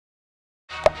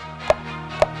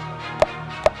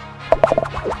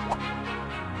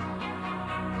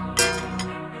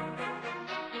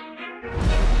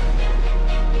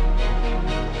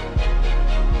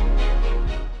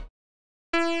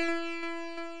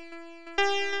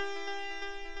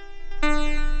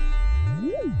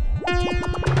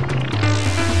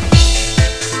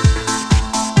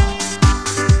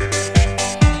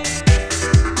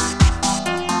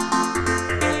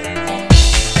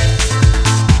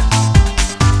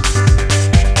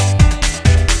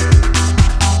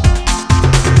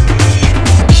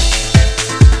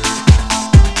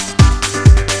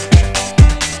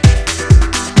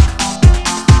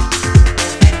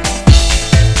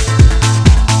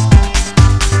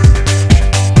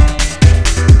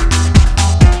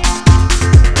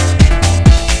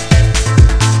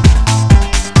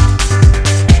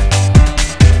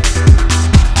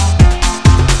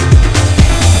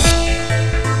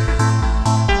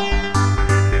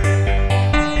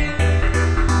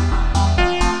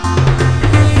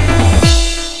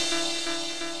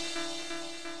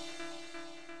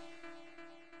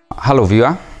Hello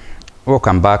viewer,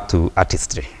 welcome back to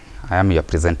Artistry. I am your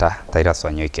presenter, Tirus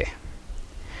Wanyoike.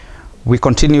 We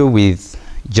continue with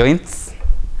joints.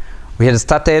 We had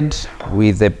started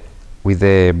with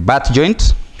the butt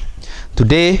joint.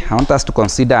 Today I want us to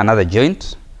consider another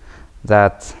joint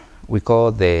that we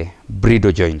call the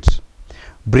Brindle Joint.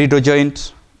 Brindle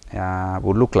Joint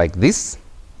will look like this.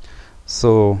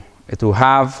 So it will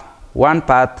have one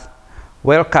part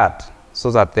well cut so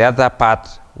that the other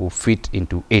part will fit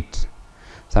into it.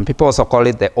 Some people also call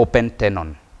it the open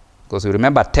tenon, because you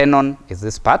remember tenon is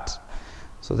this part.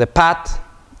 So the part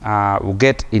will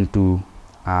get into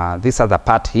this other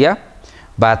part here,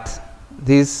 but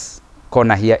this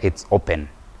corner here, it's open.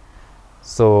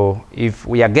 So if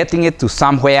we are getting it to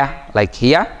somewhere like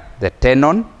here, the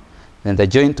tenon, then the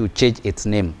joint will change its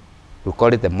name. We'll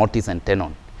call it the mortise and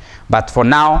tenon. But for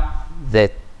now, the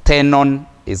tenon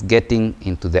is getting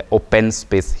into the open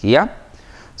space here.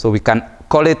 So we can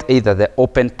call it either the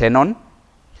open tenon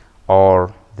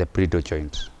or the Brindle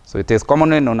joint. So it is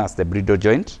commonly known as the Brindle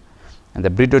joint. And the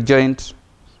Brindle joint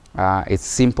is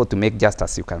simple to make, just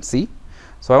as you can see.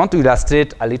 So I want to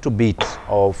illustrate a little bit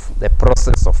of the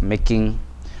process of making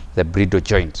the Brindle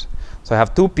joint. So I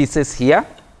have two pieces here.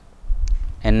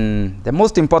 And the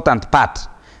most important part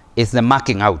is the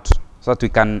marking out, so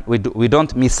that we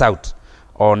don't miss out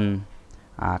on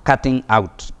cutting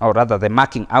out, or rather the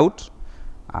marking out,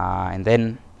 and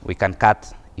then we can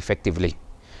cut effectively.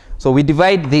 So we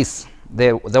divide this,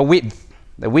 the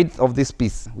width of this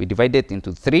piece, we divide it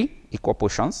into 3 equal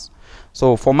portions.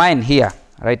 So for mine here,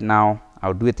 right now,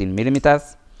 I'll do it in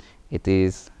millimeters. It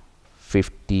is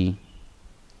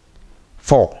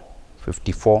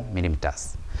 54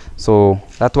 millimeters. So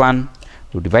that one,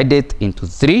 we'll divide it into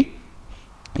 3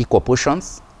 equal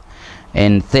portions,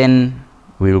 and then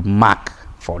we'll mark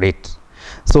for it.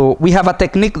 So we have a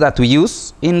technique that we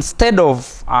use. Instead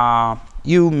of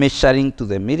you measuring to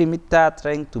the millimeter,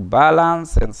 trying to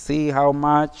balance and see how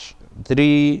much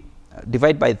 3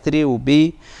 divided by 3 will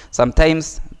be,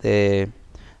 sometimes the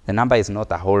number is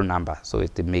not a whole number, so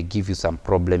it may give you some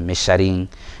problem measuring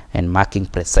and marking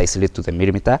precisely to the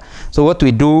millimeter. So what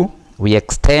we do, we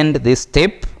extend this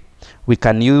tape. We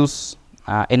can use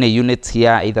any units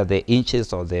here, either the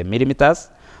inches or the millimeters.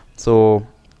 So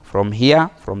from here,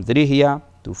 from 3 here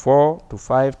to 4 to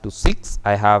 5 to 6,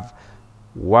 I have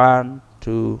 1,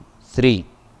 2, 3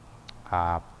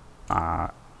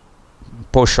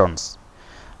 portions,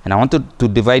 and I want to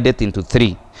divide it into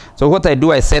 3. So what I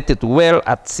do, I set it well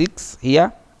at 6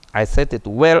 here, I set it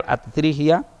well at 3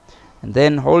 here, and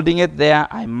then holding it there,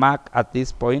 I mark at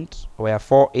this point where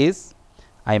 4 is,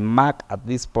 I mark at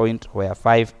this point where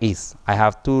 5 is. I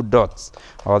have 2 dots,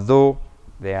 although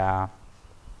they are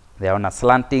on a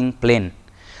slanting plane.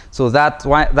 So that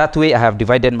way I have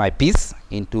divided my piece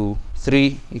into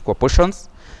 3 equal portions.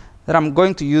 Then I'm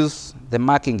going to use the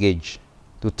marking gauge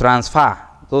to transfer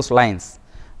those lines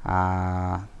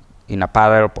in a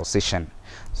parallel position.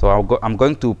 So I'm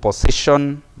going to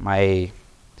position my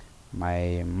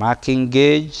marking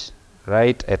gauge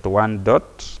right at 1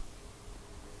 dot,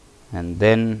 and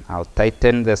then I'll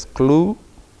tighten the screw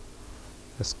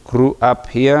up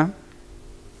here.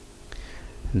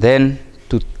 Then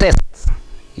to test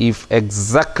if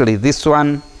exactly this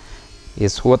one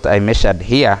is what I measured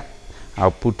here,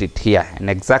 I'll put it here, and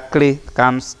exactly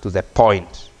comes to the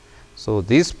point. So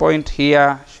this point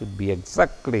here should be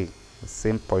exactly the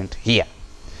same point here.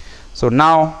 So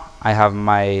now I have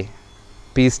my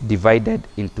piece divided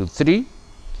into 3.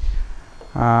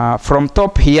 From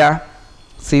top here,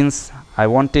 since I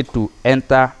wanted to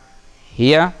enter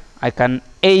here, I can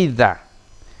either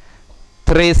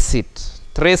trace it.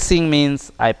 Tracing means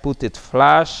I put it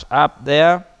flush up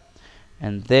there,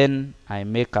 and then I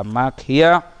make a mark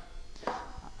here.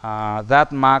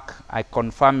 That mark, I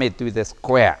confirm it with a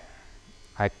square.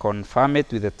 I confirm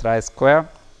it with a tri-square.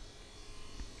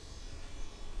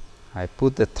 I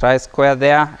put the tri-square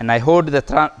there, and I hold the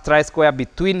tri-square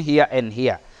between here and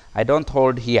here. I don't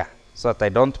hold here, so that I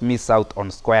don't miss out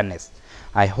on squareness.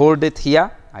 I hold it here.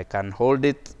 I can hold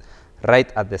it right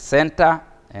at the center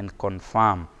and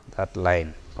confirm that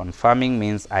line. Confirming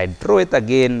means I draw it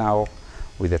again now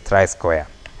with a tri-square,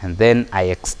 and then I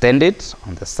extend it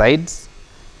on the sides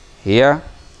here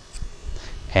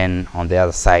and on the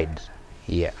other side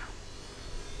here.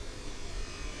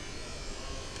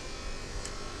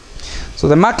 So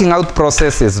the marking out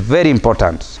process is very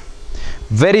important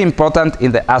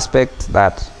in the aspect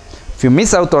that if you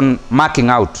miss out on marking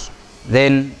out,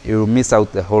 then you will miss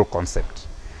out the whole concept,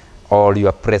 or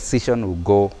your precision will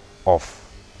go off.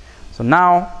 So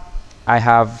now I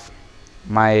have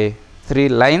my 3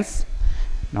 lines.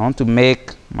 I want to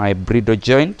make my Brindle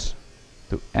joint.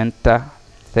 to enter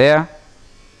there.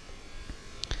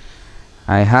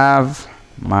 I have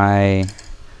my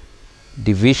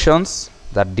divisions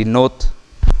that denote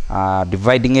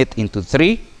dividing it into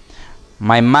 3.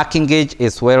 My marking gauge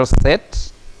is well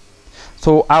set.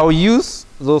 So I'll use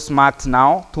those marks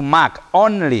now to mark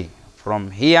only from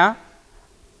here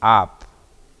up.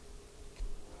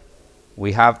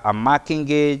 We have a marking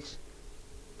gauge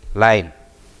line.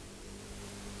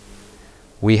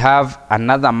 We have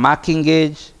another marking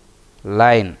gauge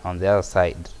line on the other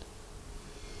side.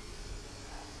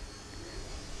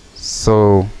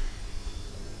 So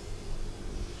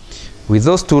with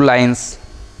those 2 lines,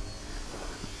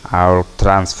 I'll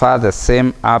transfer the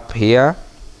same up here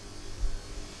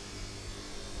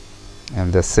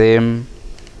and the same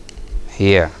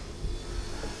here.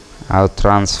 I'll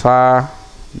transfer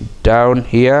down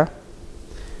here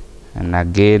and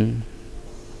again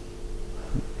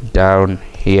down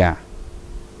here.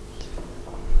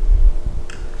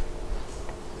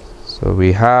 So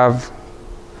we have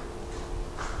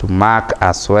to mark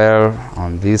as well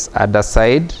on this other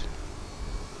side.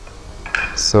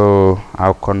 So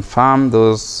I'll confirm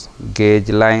those gauge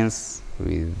lines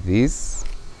with this,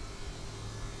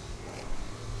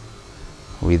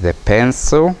 with a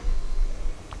pencil.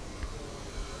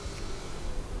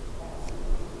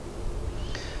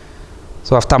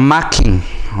 So after marking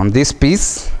on this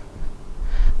piece,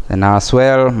 then I'll as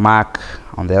well mark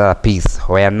on the other piece,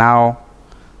 where now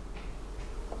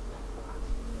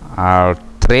I'll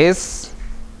trace,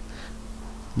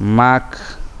 mark,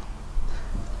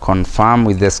 confirm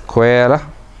with the square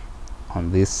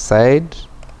on this side.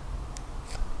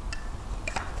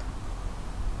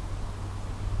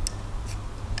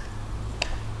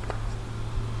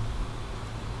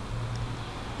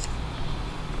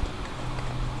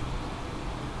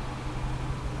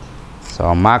 So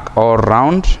I'll mark all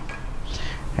round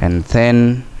and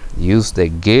then use the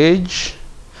gauge,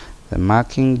 the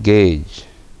marking gauge.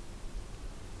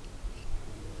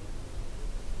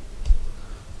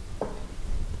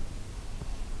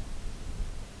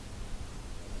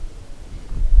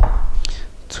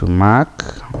 To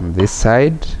mark on this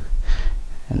side,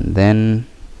 and then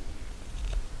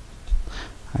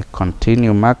I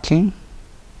continue marking.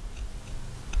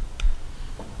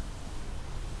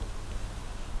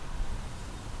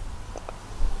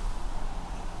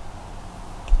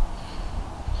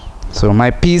 So my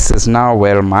piece is now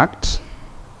well marked.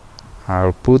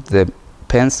 I'll put the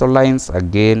pencil lines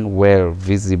again well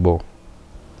visible.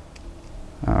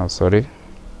 Sorry.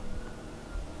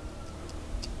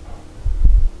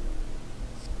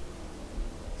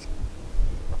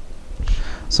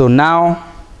 So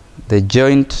now the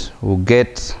joint will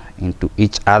get into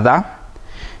each other,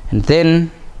 and then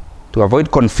to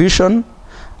avoid confusion,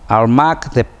 I'll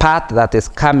mark the part that is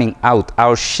coming out.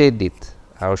 I'll shade it.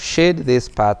 I'll shade this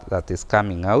part that is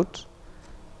coming out.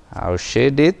 I'll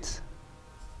shade it.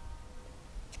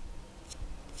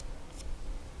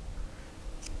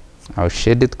 I'll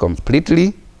shade it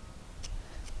completely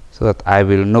so that I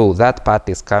will know that part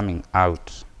is coming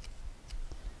out.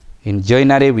 In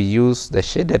joinery, we use the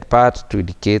shaded part to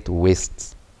indicate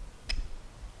waste.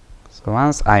 So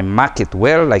once I mark it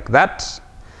well like that,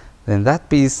 then that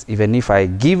piece, even if I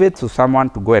give it to someone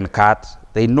to go and cut,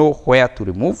 they know where to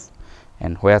remove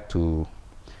and where to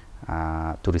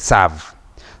reserve.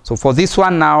 So for this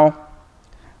one now,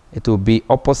 it will be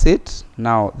opposite.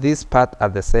 Now this part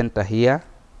at the center here,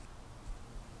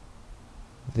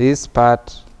 this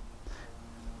part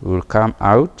will come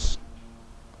out.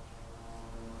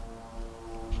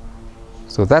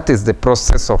 So that is the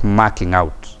process of marking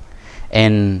out,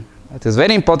 and it is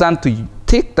very important to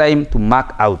take time to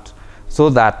mark out so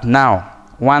that now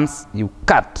once you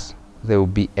cut, they will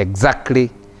be exactly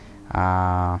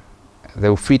they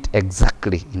will fit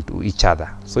exactly into each other.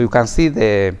 So you can see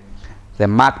the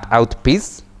marked out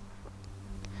piece.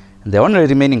 The only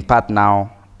remaining part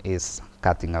now is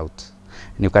cutting out,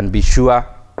 and you can be sure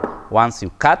once you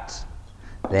cut,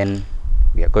 then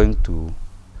we are going to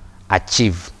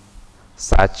achieve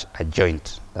such a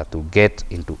joint that will get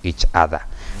into each other,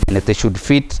 and it should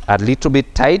fit a little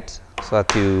bit tight so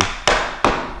that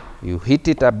you hit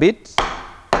it a bit,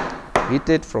 hit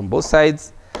it from both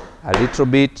sides a little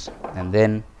bit, and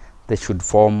then they should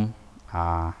form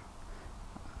a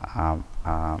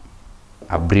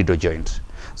Brindle joint.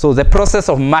 So the process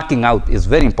of marking out is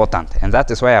very important, and that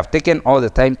is why I've taken all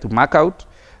the time to mark out,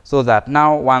 so that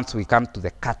now once we come to the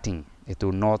cutting, it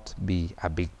will not be a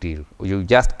big deal. You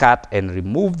just cut and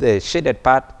remove the shaded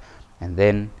part, and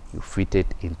then you fit it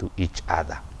into each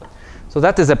other. So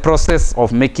that is the process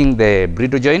of making the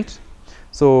Brindle joint.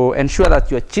 So ensure that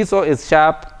your chisel is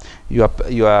sharp,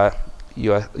 your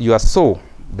your saw,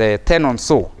 the tenon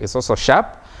saw, is also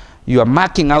sharp. Your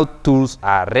marking out tools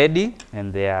are ready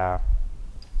and they are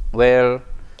well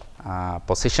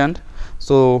positioned.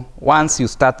 So once you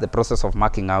start the process of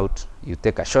marking out, you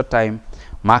take a short time,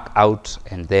 mark out,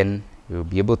 and then you'll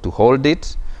be able to hold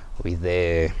it with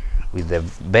the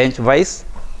bench vise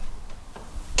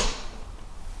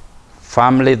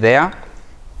firmly there.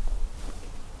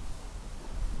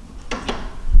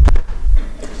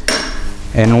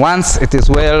 And once it is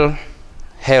well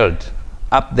held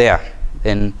up there,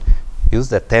 then use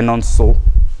the tenon saw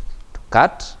to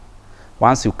cut.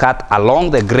 Once you cut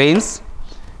along the grains,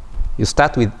 you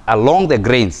start with along the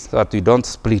grains so that you don't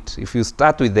split. If you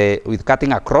start with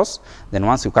cutting across, then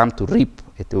once you come to rip,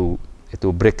 it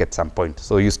will break at some point.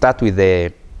 So you start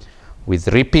with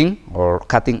ripping or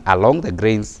cutting along the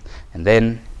grains, and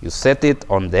then you set it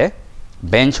on the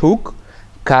bench hook,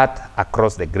 cut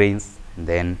across the grains, and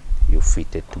then you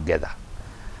fit it together.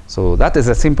 So that is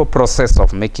a simple process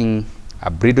of making a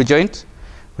brindle joint.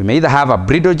 We may either have a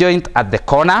brindle joint at the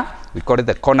corner, we call it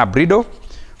the corner brindle,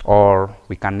 or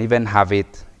we can even have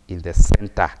it in the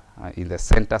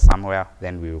center somewhere,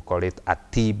 then we will call it a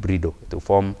T brindle to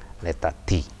form letter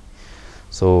T.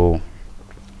 So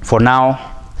for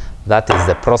now, that is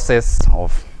the process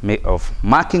of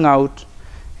marking out,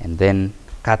 and then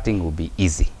cutting will be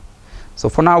easy. So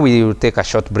for now, we will take a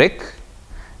short break,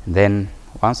 and then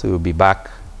once we will be back,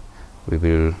 we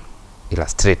will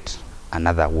illustrate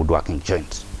another woodworking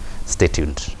joint. Stay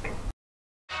tuned.